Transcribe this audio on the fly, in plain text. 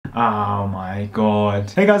Oh my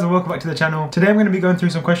god. Hey guys, and welcome back to the channel. Today I'm going to be going through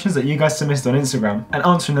some questions that you guys submitted on Instagram and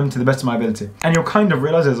answering them to the best of my ability. And you'll kind of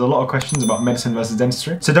realise there's a lot of questions about medicine versus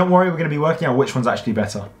dentistry. So don't worry, we're going to be working out which one's actually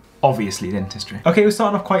better. Obviously dentistry. Okay, we're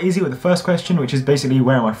starting off quite easy with the first question, which is basically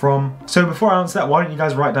where am I from? So before I answer that, why don't you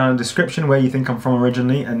guys write down a description where you think I'm from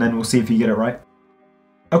originally, and then we'll see if you get it right.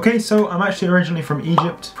 Okay, so I'm actually originally from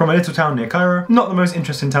Egypt, from a little town near Cairo. Not the most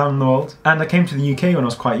interesting town in the world. And I came to the UK when I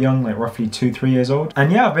was quite young, like roughly 2-3 years old.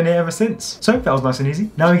 And yeah, I've been here ever since. So that was nice and easy.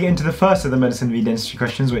 Now we get into the first of the medicine v dentistry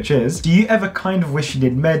questions, which is, do you ever kind of wish you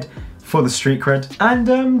did med for the street cred?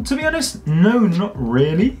 And to be honest, no, not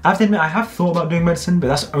really. I have to admit, I have thought about doing medicine, but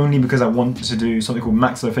that's only because I want to do something called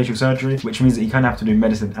maxillofacial surgery, which means that you kind of have to do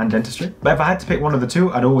medicine and dentistry. But if I had to pick one of the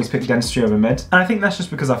two, I'd always pick dentistry over med. And I think that's just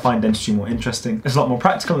because I find dentistry more interesting. It's a lot more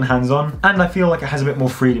practical and hands-on, and I feel like it has a bit more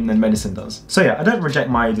freedom than medicine does. So yeah, I don't reject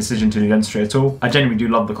my decision to do dentistry at all. I genuinely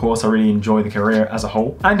do love the course. I really enjoy the career as a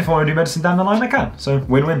whole. And if I want to do medicine down the line, I can. So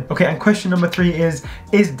win-win. Okay, and question number 3 is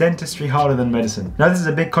dentistry harder than medicine? Now this is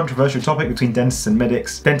a big controversial topic between dentists and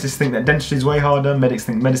medics. Dentists think that dentistry is way harder, medics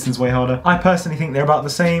think medicine's way harder. I personally think they're about the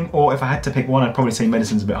same, or if I had to pick one, I'd probably say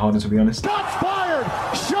medicine's a bit harder, to be honest. Shots fired!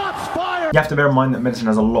 Shots fired! You have to bear in mind that medicine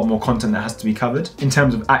has a lot more content that has to be covered in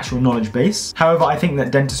terms of actual knowledge base. However, I think that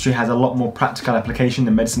dentistry has a lot more practical application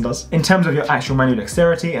than medicine does in terms of your actual manual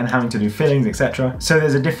dexterity and having to do fillings, etc. So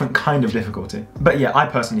there's a different kind of difficulty. But yeah, I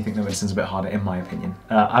personally think that medicine's a bit harder, in my opinion.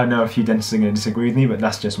 I know a few dentists are going to disagree with me, but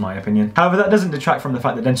that's just my opinion. However, that doesn't detract from the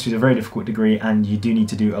fact that dentistry is a very difficult degree, and you do need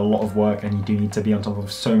to do a lot of work, and you do need to be on top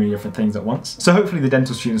of so many different things at once. So hopefully the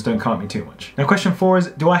dental students don't count me too much. Now question 4 is,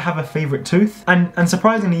 do I have a favourite tooth? And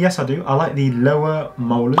surprisingly, yes I do. I like the lower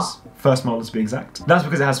molars. First molar to be exact. That's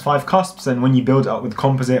because it has 5 cusps, and when you build it up with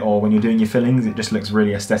composite or when you're doing your fillings, it just looks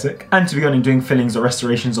really aesthetic. And to be honest, doing fillings or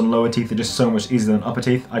restorations on lower teeth are just so much easier than upper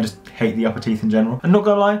teeth. I just hate the upper teeth in general. And not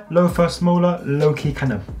gonna lie, lower first molar, low-key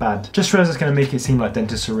kind of bad. Just realised it's gonna make it seem like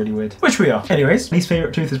dentists are really weird, which we are. Anyways, least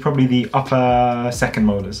favourite tooth is probably the upper second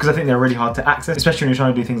molars, because I think they're really hard to access, especially when you're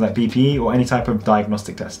trying to do things like BPE or any type of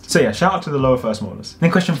diagnostic test. So yeah, shout out to the lower first molars. Then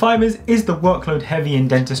question 5 is the workload heavy in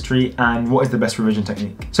dentistry, and what is the best revision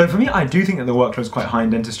technique? So for me, I do think that the workload is quite high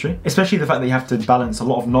in dentistry, especially the fact that you have to balance a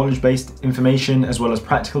lot of knowledge-based information as well as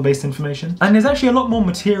practical-based information. And there's actually a lot more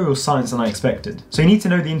material science than I expected. So you need to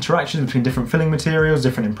know the interactions between different filling materials,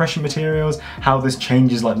 different impression materials, how this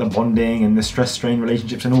changes like the bonding and the stress-strain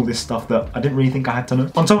relationships and all this stuff that I didn't really think I had to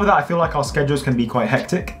know. On top of that, I feel like our schedules can be quite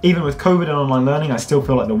hectic. Even with COVID and online learning, I still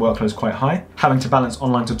feel like the workload is quite high. Having to balance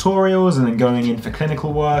online tutorials and then going in for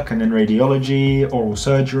clinical work and then radiology, oral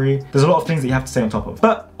surgery. There's a lot of things that you have to stay on top of.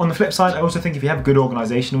 But on the flip side, I also think if you have good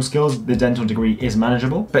organisational skills, the dental degree is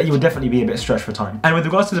manageable, but you would definitely be a bit stretched for time. And with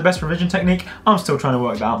regards to the best revision technique, I'm still trying to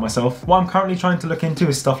work that out myself. What I'm currently trying to look into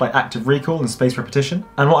is stuff like active recall and spaced repetition.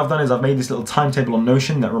 And what I've done is I've made this little timetable on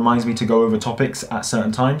Notion that reminds me to go over topics at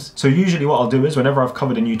certain times. So usually what I'll do is whenever I've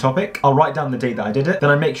covered a new topic, I'll write down the date that I did it, then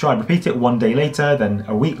I make sure I repeat it 1 day later, then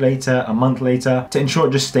a week later, a month later, to ensure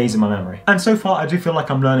it just stays in my memory. And so far I do feel like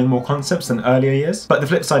I'm learning more concepts than earlier years, but the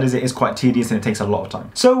flip side is it is quite tedious and it takes a lot of time.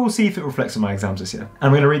 So we'll see if it reflects in my exams this year. And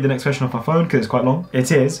I'm going to read the next question off my phone because it's quite long.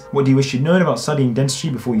 It is, what do you wish you'd known about studying dentistry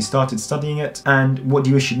before you started studying it? And what do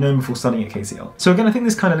you wish you'd known before studying at KCL? So again, I think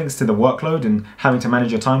this kind of links to the workload and having to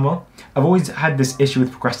manage your time well. I've always had this issue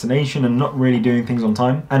with procrastination and not really doing things on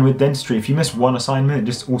time. And with dentistry, if you miss one assignment, it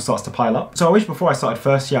just all starts to pile up. So I wish before I started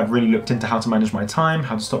first year, I'd really looked into how to manage my time,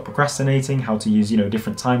 how to stop procrastinating, how to use,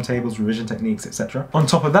 different timetables, revision techniques, etc. On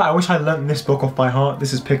top of that, I wish I learned this book off by heart.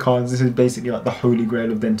 This is Pickard's. This is basically like the holy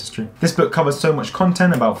grail of dentistry. This book covers so much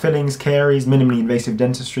content about fillings, caries, minimally invasive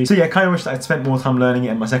dentistry. So yeah, I kind of wish that I'd spent more time learning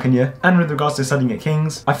it in my second year. And with regards to studying at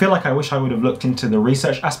King's, I feel like I wish I would have looked into the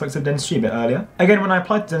research aspects of dentistry a bit earlier. Again, when I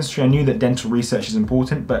applied to dentistry, I knew that dental research is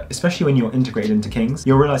important, but especially when you're integrated into King's,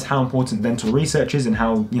 you'll realise how important dental research is and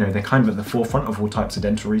how, they're kind of at the forefront of all types of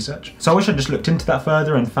dental research. So I wish I just looked into that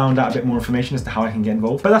further and found out a bit more information as to how I can get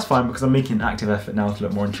involved. But that's fine because I'm making an active effort now to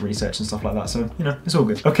look more into research and stuff like that. So, it's all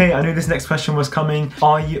good. Okay, I knew this next question was coming.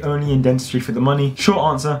 Are you only in dentistry for the money? Short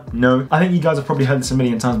answer, no. I think you guys have probably heard this a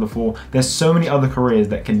million times before. There's so many other careers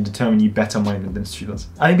that can determine you better money than dentistry does.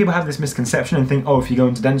 I think people have this misconception and think, oh, if you go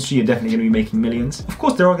into dentistry, you're definitely going to be making millions. Of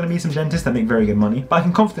course, there are going to be some dentists that make very good money, but I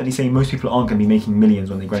can confidently say most people aren't going to be making millions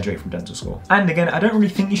when they graduate from dental school. And again, I don't really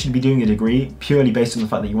think you should be doing a degree purely based on the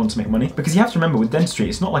fact that you want to make money, because you have to remember with dentistry,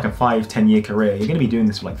 it's not like a 5-10 year career. You're going to be doing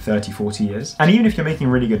this for like 30-40 years. And even if you're making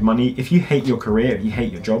really good money, if you hate your career, you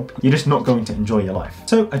hate your job, job, you're just not going to enjoy your life.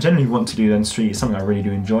 So I generally want to do dentistry. It's something I really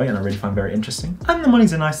do enjoy and I really find very interesting. And the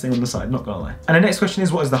money's a nice thing on the side, not gonna lie. And the next question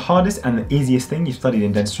is, what is the hardest and the easiest thing you've studied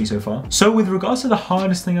in dentistry so far? So with regards to the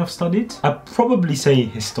hardest thing I've studied, I'd probably say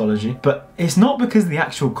histology, but it's not because the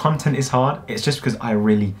actual content is hard, it's just because I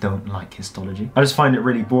really don't like histology. I just find it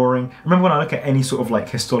really boring. Remember when I look at any sort of like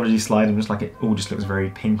histology slide, I'm just like, it all just looks very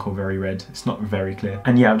pink or very red. It's not very clear.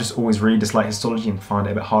 And yeah, I've just always really disliked histology and found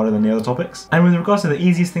it a bit harder than the other topics. And with regards to the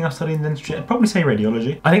easiest thing I've studied in dentistry, I'd probably say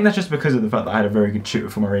radiology. I think that's just because of the fact that I had a very good tutor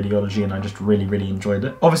for my radiology and I just really enjoyed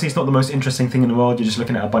it. Obviously, it's not the most interesting thing in the world. You're just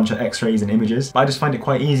looking at a bunch of x-rays and images, but I just find it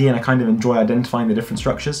quite easy and I kind of enjoy identifying the different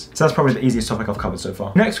structures. So that's probably the easiest topic I've covered so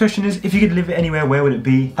far. Next question is, if you could live anywhere, where would it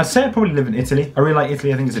be? I'd say I'd probably live in Italy. I really like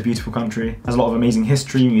Italy. I think it's a beautiful country. Has a lot of amazing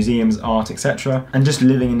history, museums, art, etc. And just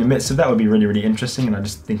living in the midst of that would be really interesting, and I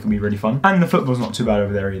just think it would be really fun. And the football's not too bad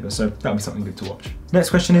over there either, so that would be something good to watch. Next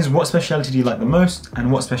question is, what speciality do you like the most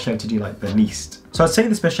and what speciality do you like the least? So I'd say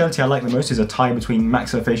the speciality I like the most is a tie between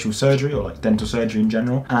maxillofacial surgery, or like dental surgery in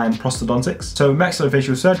general, and prosthodontics. So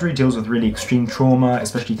maxillofacial surgery deals with really extreme trauma,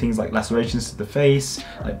 especially things like lacerations to the face,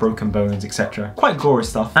 like broken bones, etc. Quite gory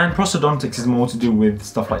stuff. And prosthodontics is more to do with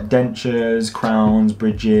stuff like dentures, crowns,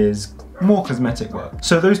 bridges, more cosmetic work.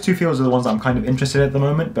 So those two fields are the ones that I'm kind of interested in at the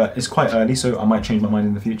moment, but it's quite early, so I might change my mind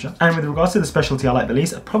in the future. And with regards to the specialty I like the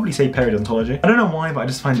least, I'd probably say periodontology. I don't know why, but I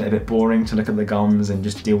just find it a bit boring to look at the gums and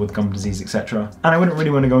just deal with gum disease, etc. And I wouldn't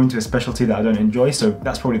really want to go into a specialty that I don't enjoy, so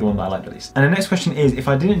that's probably the one that I like the least. And the next question is, if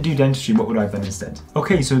I didn't do dentistry, what would I have done instead?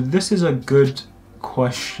 Okay, so this is a good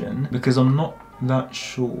question because I'm not that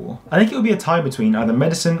sure. I think it would be a tie between either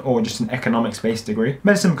medicine or just an economics-based degree.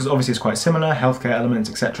 Medicine because obviously it's quite similar, healthcare elements,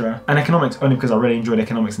 etc. And economics only because I really enjoyed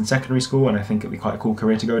economics in secondary school and I think it'd be quite a cool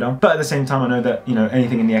career to go down. But at the same time, I know that, you know,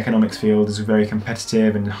 anything in the economics field is a very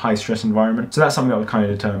competitive and high stress environment. So that's something that would kind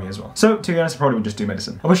of deter me as well. So to be honest, I probably would just do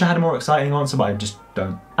medicine. I wish I had a more exciting answer, but I just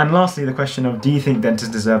don't. And lastly, the question of, do you think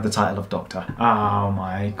dentists deserve the title of doctor? Oh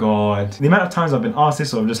my god. The amount of times I've been asked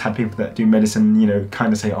this, or I've just had people that do medicine, you know,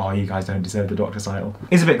 kind of say, oh, you guys don't deserve the doctor title.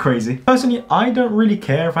 It's a bit crazy. Personally, I don't really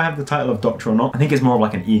care if I have the title of doctor or not. I think it's more of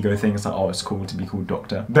like an ego thing. It's like, oh, it's cool to be called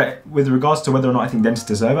doctor. But with regards to whether or not I think dentists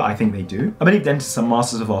deserve it, I think they do. I believe dentists are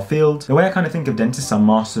masters of our field. The way I kind of think of dentists are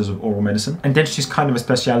masters of oral medicine. And dentistry is kind of a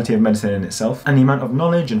speciality of medicine in itself. And the amount of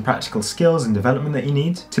knowledge and practical skills and development that you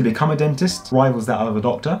need to become a dentist rivals that of a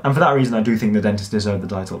doctor. And for that reason, I do think the dentists deserve the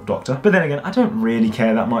title of doctor. But then again, I don't really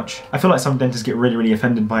care that much. I feel like some dentists get really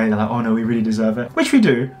offended by it. They're like, oh no, we really deserve it. Which we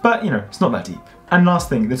do, but you know, it's not that deep. And last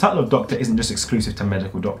thing, the title of doctor isn't just exclusive to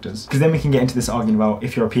medical doctors, because then we can get into this argument about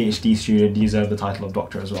if you're a PhD student, you deserve the title of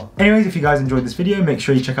doctor as well. Anyways, if you guys enjoyed this video, make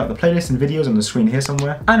sure you check out the playlist and videos on the screen here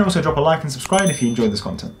somewhere, and also drop a like and subscribe if you enjoyed this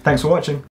content. Thanks for watching.